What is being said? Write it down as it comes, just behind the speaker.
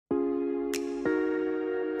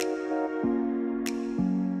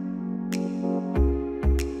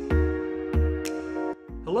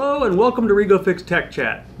Hello and welcome to REGO-FIX Tech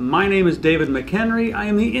Chat. My name is David McHenry. I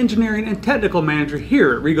am the Engineering and Technical Manager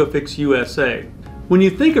here at REGO-FIX USA. When you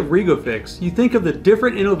think of REGO-FIX, you think of the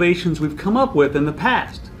different innovations we've come up with in the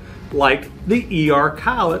past, like the ER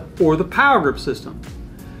collet or the power grip system.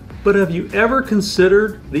 But have you ever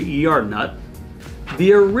considered the ER nut?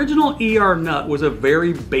 The original ER nut was a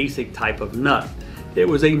very basic type of nut. It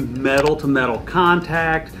was a metal-to-metal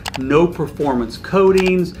contact, no performance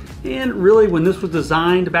coatings, and really when this was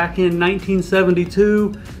designed back in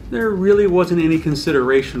 1972, there really wasn't any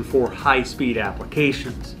consideration for high-speed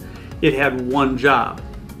applications. It had one job: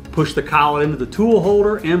 push the collet into the tool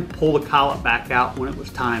holder and pull the collet back out when it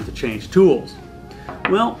was time to change tools.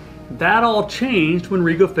 Well, that all changed when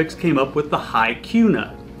REGO-FIX came up with the high Q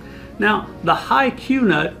nut. Now, the high Q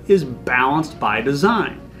nut is balanced by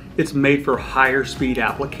design. It's made for higher speed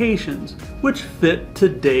applications, which fit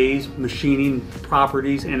today's machining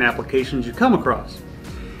properties and applications you come across.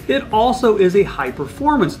 It also is a high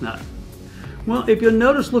performance nut. Well, if you'll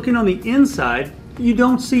notice looking on the inside, you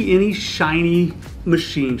don't see any shiny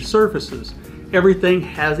machined surfaces. Everything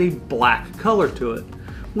has a black color to it.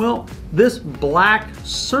 Well, this black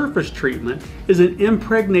surface treatment is an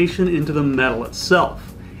impregnation into the metal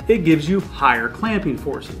itself. It gives you higher clamping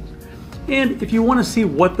forces. And if you want to see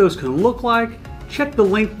what those can look like, check the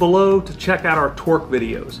link below to check out our torque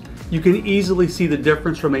videos. You can easily see the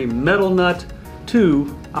difference from a metal nut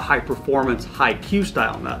to a high performance high Q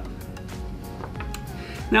style nut.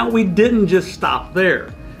 Now, we didn't just stop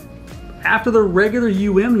there. After the regular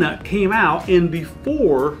UM nut came out and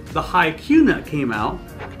before the high Q nut came out,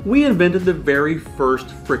 we invented the very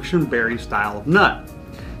first friction bearing style of nut.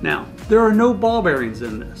 Now, there are no ball bearings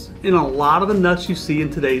in this. In a lot of the nuts you see in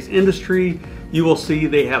today's industry, you will see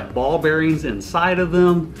they have ball bearings inside of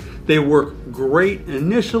them. They work great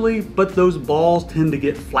initially, but those balls tend to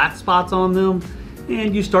get flat spots on them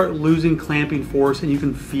and you start losing clamping force and you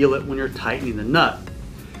can feel it when you're tightening the nut.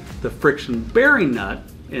 The friction bearing nut,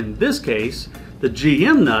 in this case, the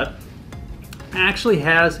GM nut, actually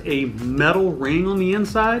has a metal ring on the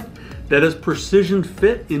inside that is precision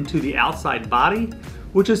fit into the outside body,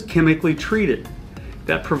 which is chemically treated.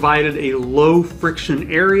 That provided a low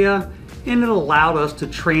friction area and it allowed us to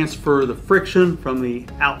transfer the friction from the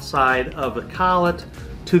outside of the collet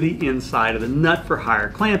to the inside of the nut for higher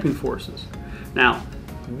clamping forces. Now,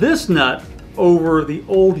 this nut over the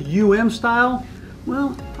old UM style,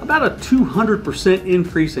 well, about a 200%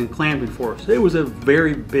 increase in clamping force. It was a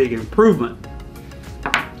very big improvement.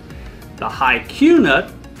 The high Q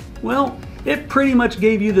nut, well, it pretty much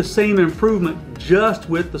gave you the same improvement just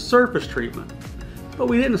with the surface treatment. But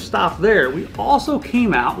we didn't stop there. We also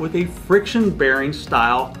came out with a friction bearing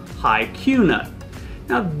style high Q nut.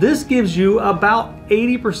 Now this gives you about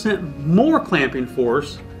 80% more clamping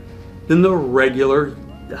force than the regular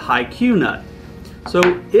high Q nut. So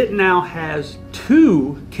it now has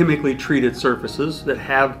two chemically treated surfaces that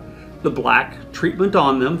have the black treatment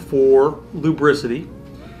on them for lubricity.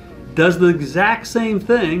 Does the exact same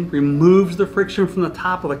thing, removes the friction from the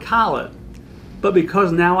top of the collet, but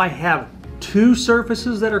because now I have two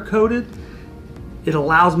surfaces that are coated, it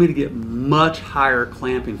allows me to get much higher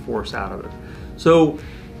clamping force out of it. So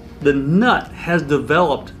the nut has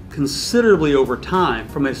developed considerably over time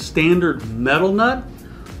from a standard metal nut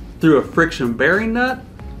through a friction bearing nut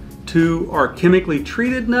to our chemically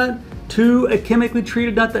treated nut to a chemically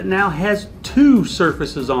treated nut that now has two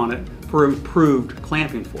surfaces on it for improved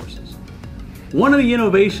clamping forces. One of the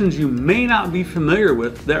innovations you may not be familiar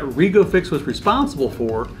with that REGO-FIX was responsible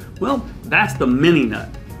for, well, that's the mini nut.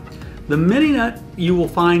 The mini nut you will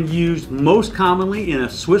find used most commonly in a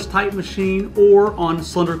Swiss type machine or on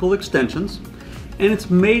cylindrical extensions, and it's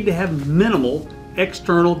made to have minimal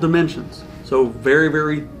external dimensions, so very,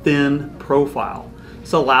 very thin profile.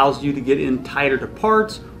 This allows you to get in tighter to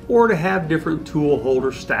parts or to have different tool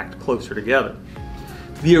holders stacked closer together.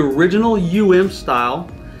 The original UM style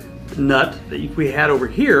nut that we had over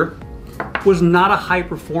here was not a high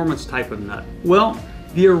performance type of nut. Well,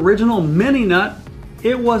 the original mini nut,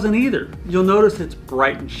 it wasn't either. You'll notice it's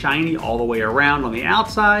bright and shiny all the way around on the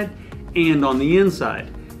outside and on the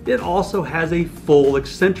inside. It also has a full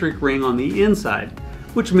eccentric ring on the inside,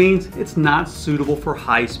 which means it's not suitable for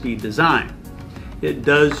high-speed design. It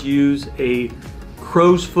does use a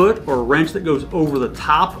crow's foot or wrench that goes over the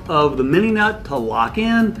top of the mini nut to lock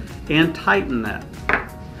in and tighten that.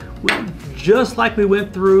 Well, just like we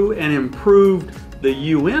went through and improved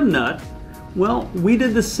the UM nut, well, we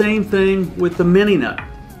did the same thing with the mini nut.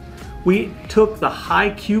 We took the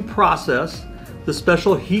high Q process, the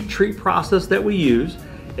special heat treat process that we use,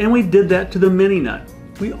 and we did that to the mini nut.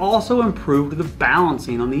 we also improved the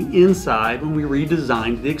balancing on the inside when we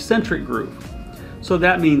redesigned the eccentric groove. So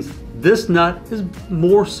that means this nut is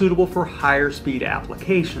more suitable for higher speed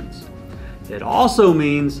applications. It also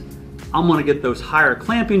means I'm going to get those higher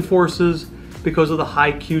clamping forces because of the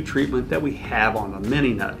high Q treatment that we have on the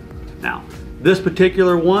mini nut. Now, this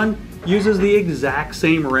particular one uses the exact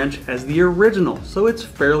same wrench as the original, so it's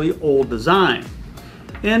fairly old design.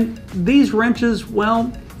 And these wrenches,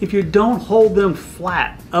 well, if you don't hold them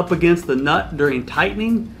flat up against the nut during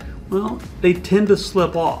tightening, well, they tend to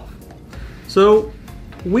slip off. So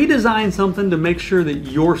we designed something to make sure that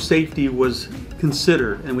your safety was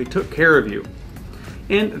considered and we took care of you.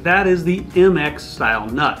 And that is the MX style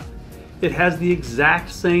nut. It has the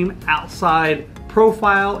exact same outside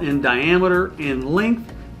profile in diameter and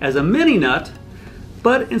length as a mini nut,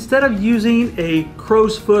 but instead of using a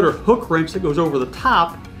crow's foot or hook wrench that goes over the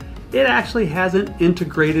top, it actually has an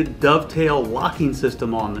integrated dovetail locking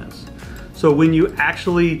system on this. So when you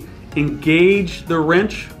actually engage the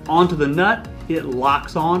wrench onto the nut, it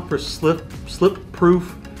locks on for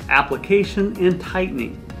slip-proof application and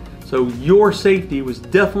tightening. So your safety was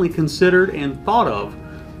definitely considered and thought of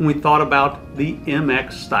when we thought about the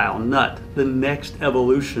MX style nut, the next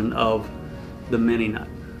evolution of the mini nut.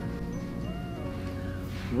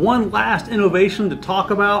 One last innovation to talk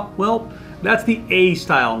about, well, that's the A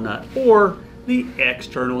style nut, or the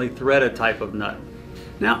externally threaded type of nut.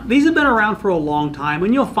 Now, these have been around for a long time,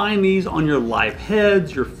 and you'll find these on your live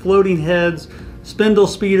heads, your floating heads, spindle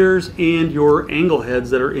speeders, and your angle heads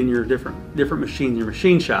that are in your different machines in your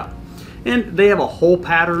machine shop. And they have a hole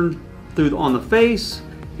pattern on the face,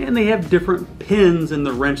 and they have different pins in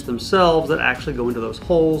the wrench themselves that actually go into those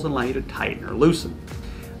holes and allow you to tighten or loosen.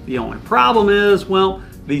 The only problem is, well,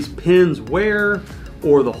 these pins wear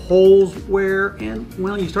or the holes wear, and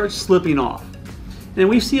well, you start slipping off. And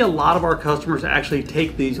we see a lot of our customers actually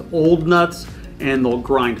take these old nuts and they'll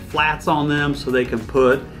grind flats on them so they can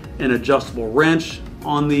put an adjustable wrench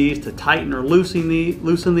on these to tighten or loosen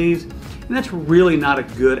these. And that's really not a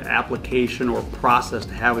good application or process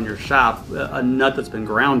to have in your shop, a nut that's been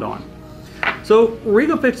ground on. So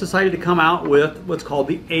REGO-FIX decided to come out with what's called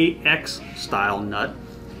the AX style nut.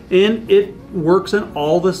 And it works in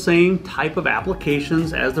all the same type of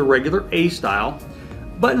applications as the regular A style,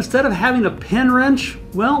 but instead of having a pin wrench,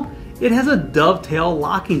 well, it has a dovetail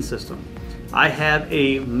locking system. I have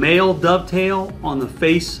a male dovetail on the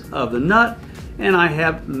face of the nut, and I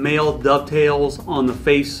have male dovetails on the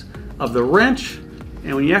face of the wrench,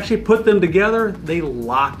 and when you actually put them together, they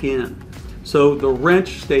lock in. So the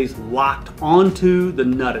wrench stays locked onto the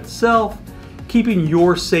nut itself, keeping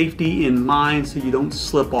your safety in mind so you don't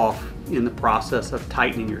slip off in the process of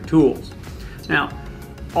tightening your tools. Now,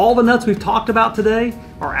 all the nuts we've talked about today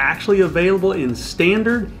are actually available in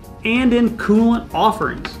standard and in coolant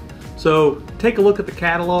offerings. So take a look at the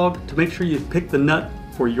catalog to make sure you pick the nut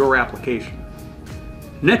for your application.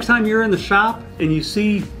 Next time you're in the shop and you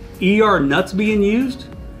see ER nuts being used,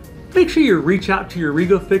 make sure you reach out to your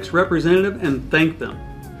REGO-FIX representative and thank them.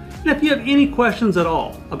 And if you have any questions at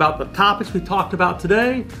all about the topics we talked about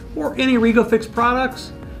today or any REGO-FIX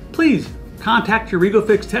products, please contact your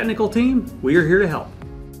REGO-FIX technical team. We are here to help.